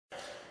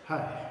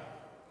Hi,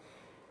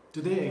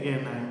 today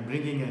again I am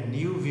bringing a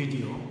new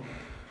video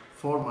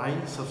for my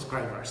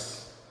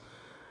subscribers.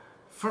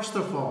 First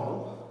of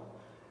all,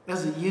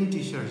 as an ENT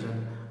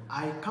surgeon,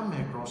 I come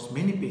across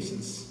many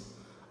patients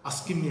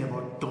asking me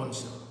about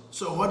tonsil.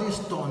 So what is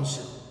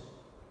tonsil?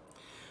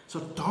 So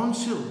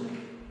tonsil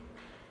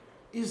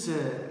is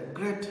a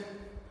great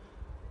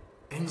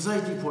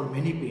anxiety for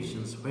many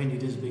patients when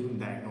it is being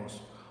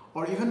diagnosed,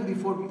 or even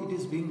before it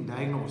is being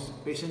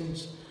diagnosed,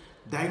 patients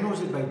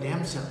diagnose it by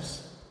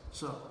themselves.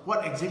 So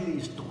what exactly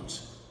is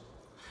tonsil?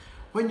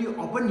 When you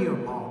open your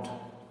mouth,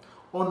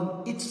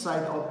 on each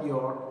side of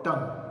your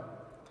tongue,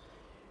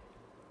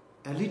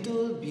 a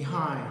little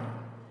behind,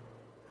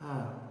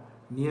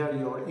 near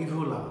your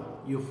uvula,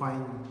 you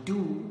find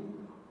two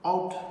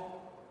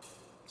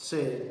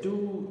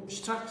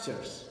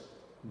structures,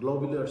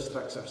 globular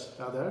structures,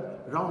 rather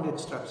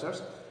rounded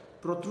structures,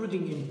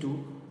 protruding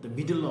into the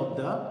middle of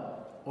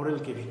the oral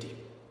cavity,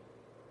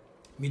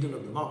 middle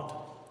of the mouth.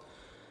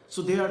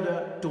 So they are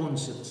the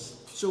tonsils.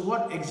 So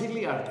what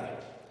exactly are they?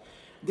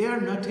 They are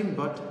nothing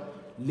but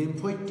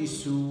lymphoid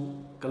tissue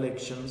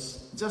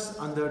collections just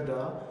under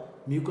the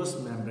mucous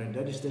membrane.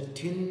 That is the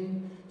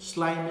thin,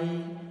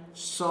 slimy,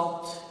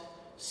 soft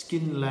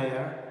skin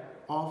layer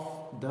of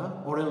the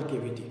oral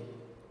cavity.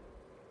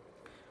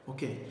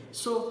 Okay,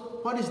 so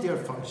what is their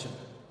function?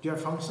 Their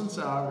functions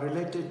are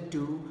related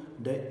to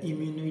the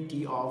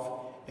immunity of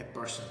a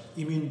person,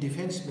 immune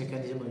defense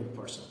mechanism of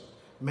a person,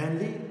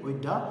 mainly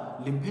with the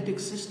lymphatic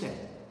system,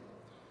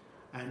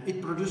 and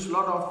it produces a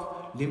lot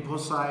of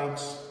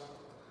lymphocytes,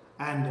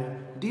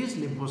 and these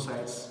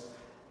lymphocytes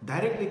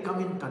directly come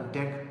in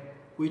contact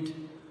with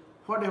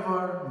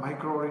whatever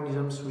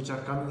microorganisms which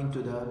are coming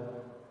into the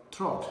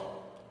throat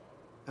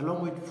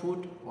along with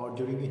food, or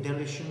during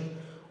inhalation,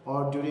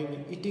 or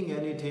during eating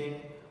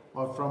anything,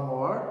 or from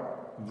our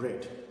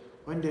breath.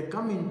 When they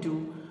come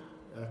into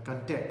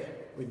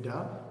contact with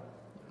the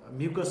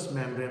mucous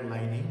membrane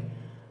lining,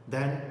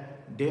 then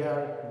they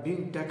are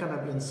being taken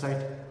up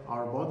inside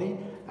our body,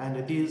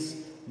 and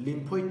these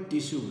lymphoid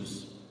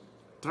tissues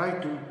try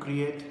to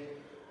create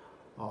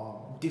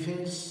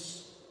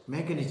defense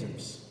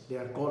mechanisms. They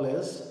are called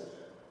as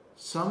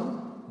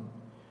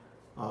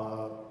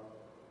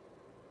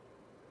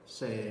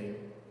say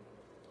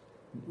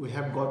we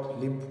have got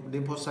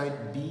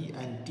lymphocyte B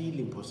and T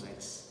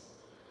lymphocytes,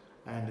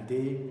 and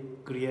they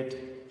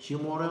create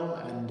humoral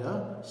and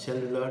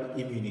cellular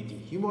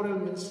immunity. Humoral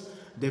means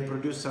they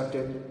produce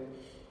certain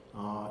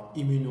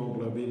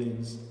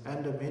immunoglobulins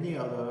and many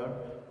other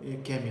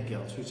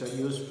chemicals which are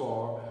used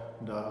for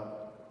the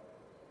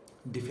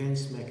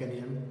defense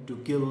mechanism to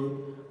kill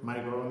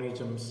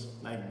microorganisms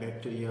like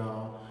bacteria,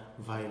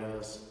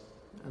 virus,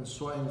 and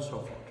so on and so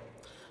forth.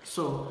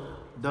 So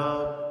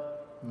the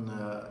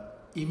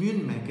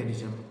immune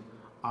mechanism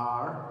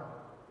are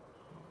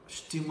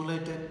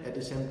stimulated, at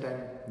the same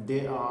time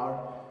they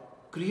are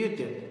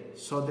created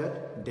so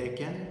that they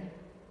can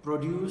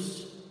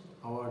produce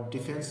our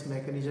defense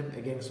mechanism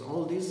against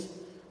all these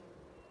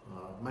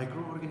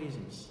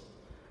microorganisms.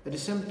 At the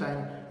same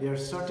time, there are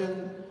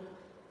certain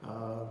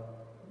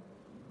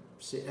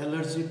say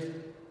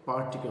allergic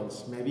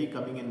particles maybe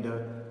coming in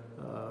the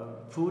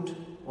food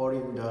or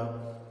in the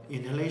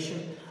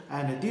inhalation,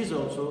 and these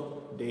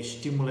also they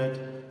stimulate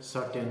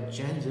certain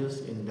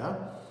changes in the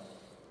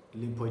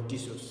lymphoid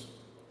tissues.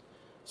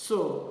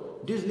 So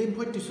these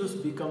lymphoid tissues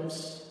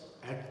becomes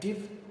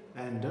active,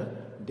 and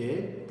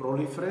they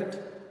proliferate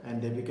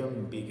and they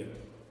become bigger.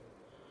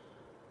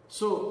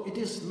 So it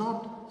is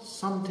not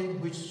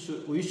something which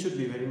we should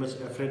be very much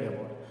afraid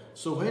about.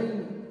 So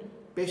when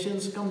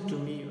patients come to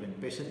me,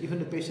 even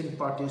the patient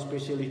party,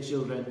 especially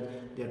children,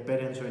 their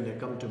parents, when they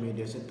come to me,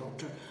 they say,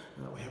 "Doctor,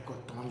 we have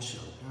got tonsil.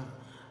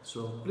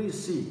 So please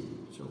see.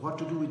 So what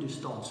to do with this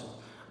tonsil?"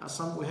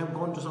 We have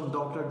gone to some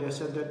doctor. They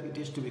said that it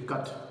is to be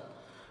cut.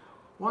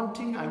 One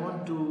thing I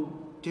want to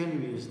tell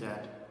you is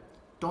that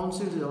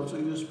tonsil is also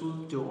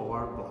useful to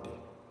our body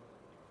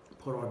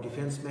for our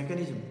defense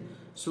mechanism.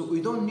 So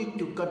we don't need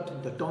to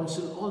cut the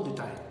tonsil all the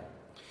time.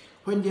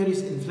 When there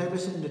is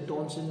inflammation in the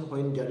tonsil,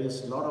 when there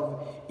is a lot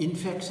of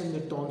infection in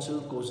the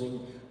tonsil causing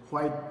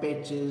white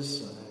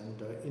patches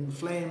and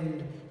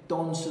inflamed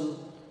tonsil,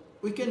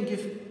 we can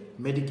give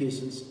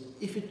medications.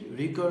 If it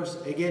recurs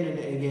again and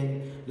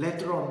again,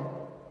 later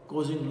on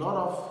causing a lot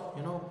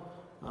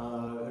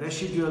of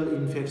residual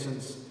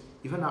infections,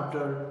 even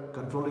after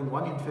controlling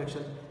one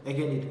infection,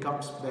 again it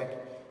comes back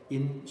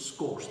in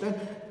scores. Then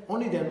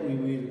only then we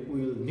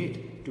will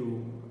need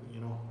to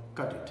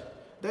cut it.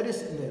 That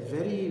is in a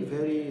very,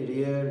 very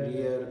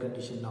rare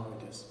condition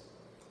nowadays.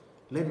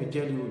 Let me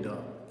tell you the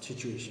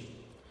situation.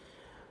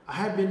 I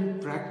have been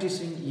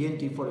practicing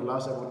ENT for the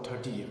last about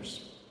 30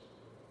 years.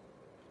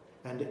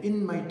 And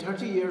in my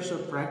 30 years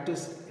of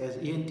practice as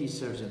ENT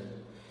surgeon,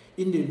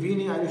 in the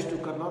beginning I used to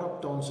cut a lot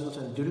of tonsils,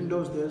 and during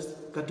those days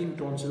cutting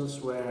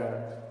tonsils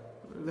were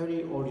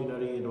very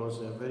ordinary. It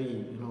was a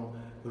very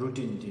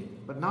routine thing.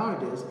 But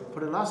nowadays, for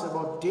the last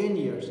about 10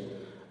 years,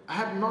 I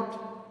have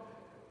not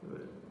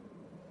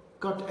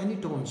cut any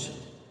tonsil.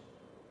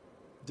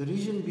 The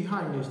reason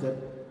behind is that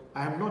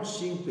I am not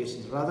seeing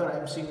patients, rather I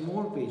am seeing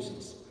more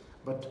patients.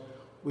 But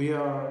we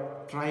are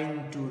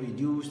trying to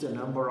reduce the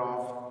number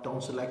of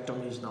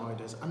tonsillectomies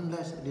nowadays.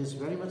 Unless it is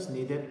very much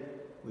needed,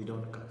 we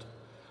don't cut.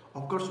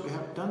 Of course, we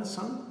have done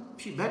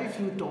very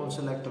few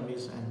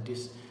tonsillectomies, and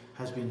this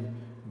has been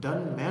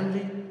done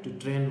mainly to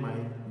train my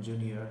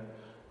junior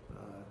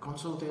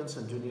consultants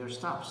and junior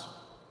staffs.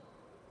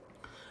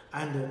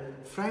 And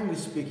frankly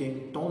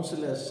speaking,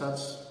 tonsil as such,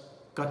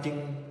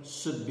 cutting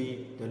should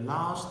be the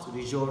last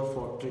resort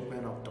for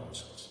treatment of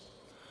tonsils.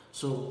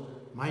 So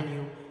mind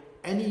you,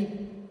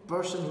 any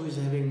person who is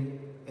having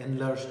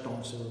enlarged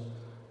tonsil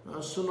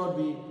should not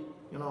be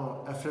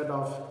afraid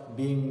of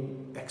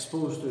being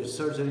exposed to a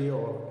surgery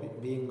or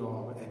being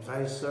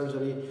advised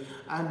surgery.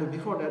 And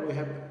before that, we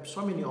have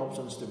so many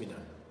options to be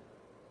done.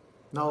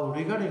 Now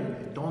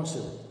regarding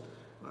tonsil,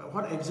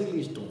 what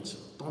exactly is tonsil?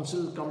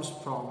 Tonsil comes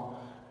from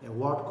a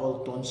word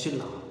called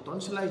tonsilla.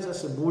 Tonsilla is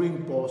just a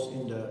mooring post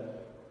in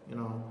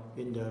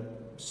the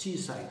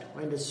seaside.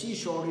 When the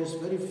seashore is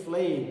very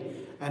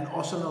flayed and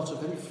ocean also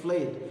very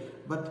flayed,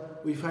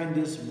 but we find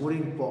these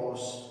mooring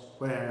posts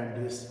where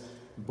these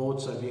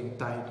boats are being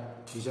tied.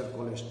 These are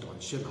called as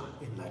tonsilla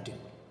in Latin.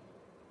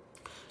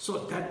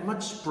 So that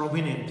much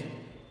prominent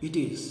it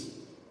is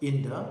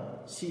in the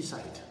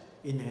seaside,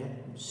 in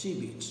a sea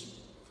beach.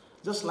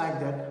 Just like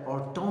that,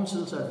 our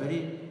tonsils are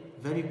very,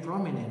 very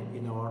prominent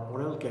in our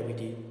oral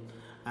cavity,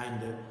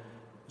 and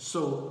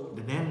so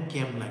the name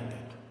came like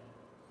that.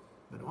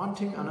 But one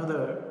thing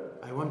another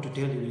I want to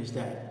tell you is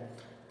that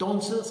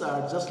tonsils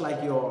are just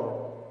like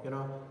your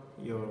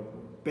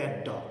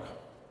pet dog.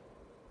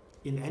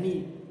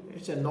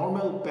 It's a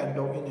normal pet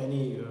dog in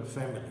any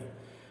family.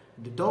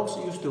 The dogs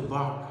used to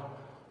bark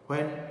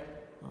when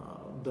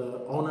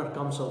the owner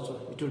comes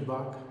also, it will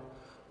bark.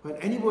 When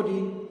anybody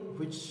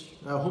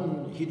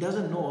whom he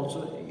doesn't know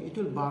also, it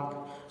will bark.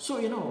 So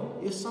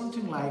it's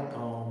something like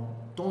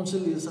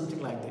tonsil is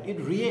something like that. It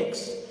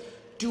reacts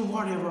to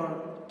whatever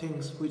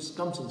things which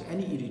comes in,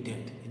 any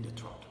irritant in the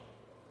throat.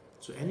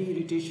 So any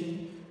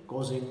irritation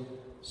causing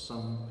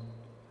some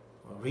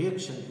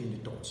reaction in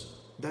the tonsil,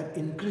 that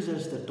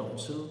increases the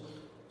tonsil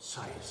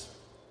size.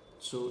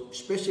 So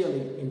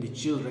especially in the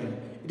children,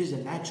 it is a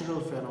natural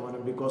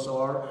phenomenon because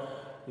our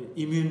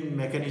immune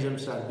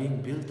mechanisms are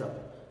being built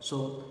up.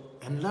 So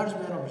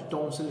enlargement of the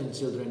tonsil in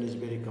children is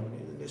very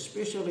common,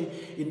 especially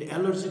in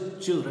allergic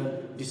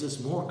children. This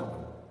is more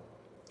common.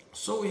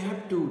 So we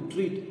have to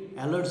treat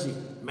allergy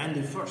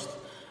mainly first,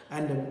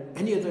 and then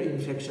any other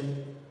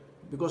infection,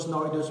 because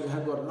nowadays we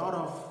have got a lot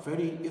of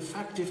very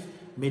effective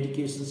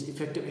medications,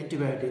 effective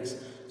antibiotics.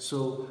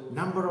 So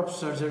number of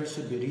surgeries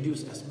should be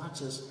reduced as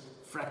much as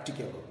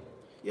practicable.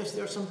 Yes,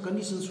 there are some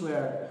conditions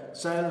where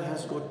child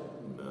has got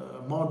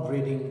mouth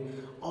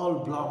bleeding,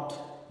 all blocked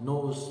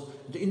nose.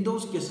 In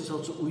those cases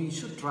also we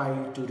should try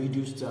to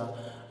reduce the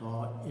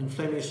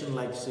inflammation,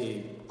 like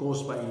say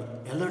caused by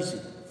allergy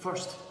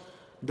first,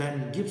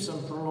 then give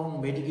some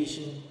prolonged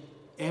medication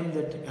aimed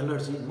at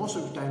allergy. Most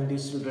of the time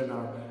these children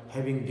are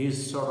having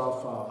this sort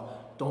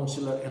of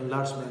tonsillar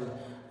enlargement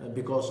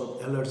because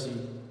of allergy,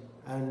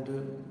 and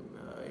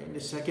the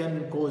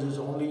second cause is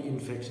only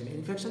infection.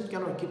 Infection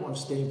cannot keep on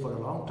staying for a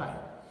long time,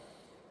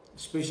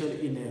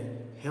 especially in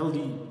a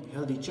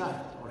healthy child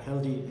or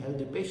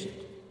healthy patient.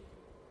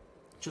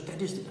 So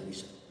that is the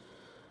condition.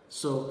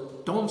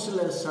 So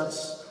tonsil as such,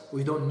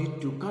 we don't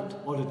need to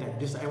cut all the time.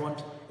 This I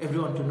want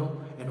everyone to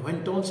know. And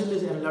when tonsil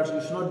is enlarged,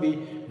 you should not be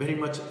very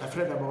much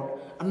afraid about,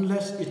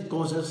 unless it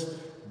causes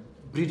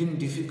breathing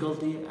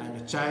difficulty, and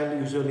a child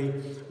usually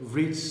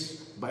breathes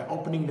by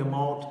opening the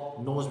mouth,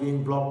 nose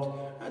being blocked.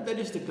 And that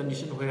is the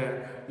condition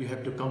where you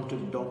have to come to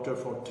the doctor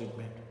for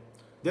treatment.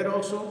 That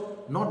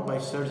also not by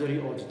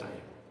surgery all the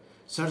time.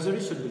 Surgery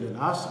should be the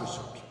last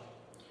resort.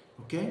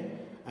 Okay?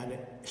 And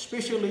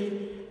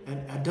especially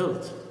an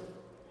adult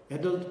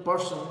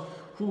person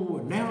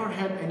who never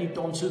had any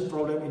tonsil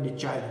problem in the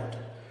childhood,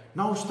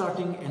 now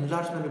starting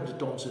enlargement of the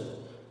tonsil,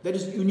 that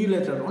is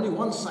unilateral, only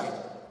one side,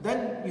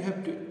 then you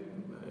have to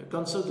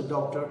consult the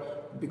doctor,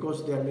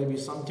 because there may be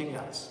something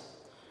else.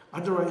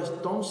 Otherwise,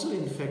 tonsil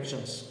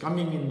infections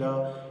coming in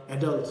the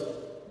adult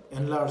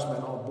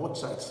enlargement on both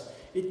sides,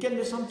 it can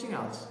be something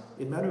else.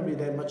 It may not be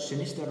that much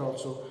sinister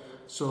also.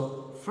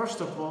 So first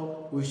of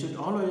all, we should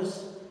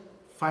always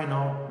find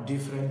out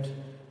different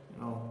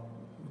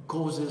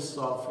causes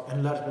of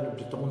enlargement of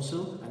the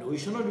tonsil, and we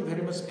should not be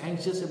very much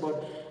anxious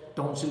about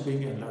tonsil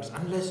being enlarged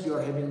unless you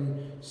are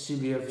having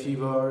severe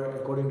fever,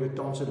 according to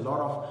tonsil, a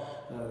lot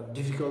of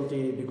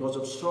difficulty because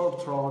of sore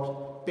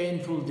throat,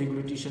 painful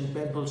deglutition,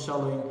 painful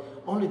swallowing.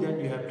 Only then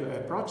you have to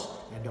approach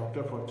a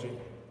doctor for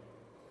treatment.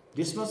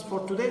 This was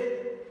for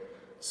today.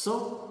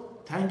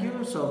 So thank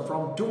you. So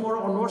from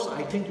tomorrow onwards,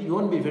 I think you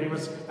won't be very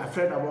much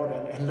afraid about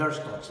an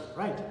enlarged tonsil,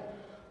 right?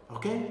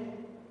 Okay?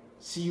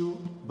 See you.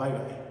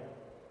 Bye-bye.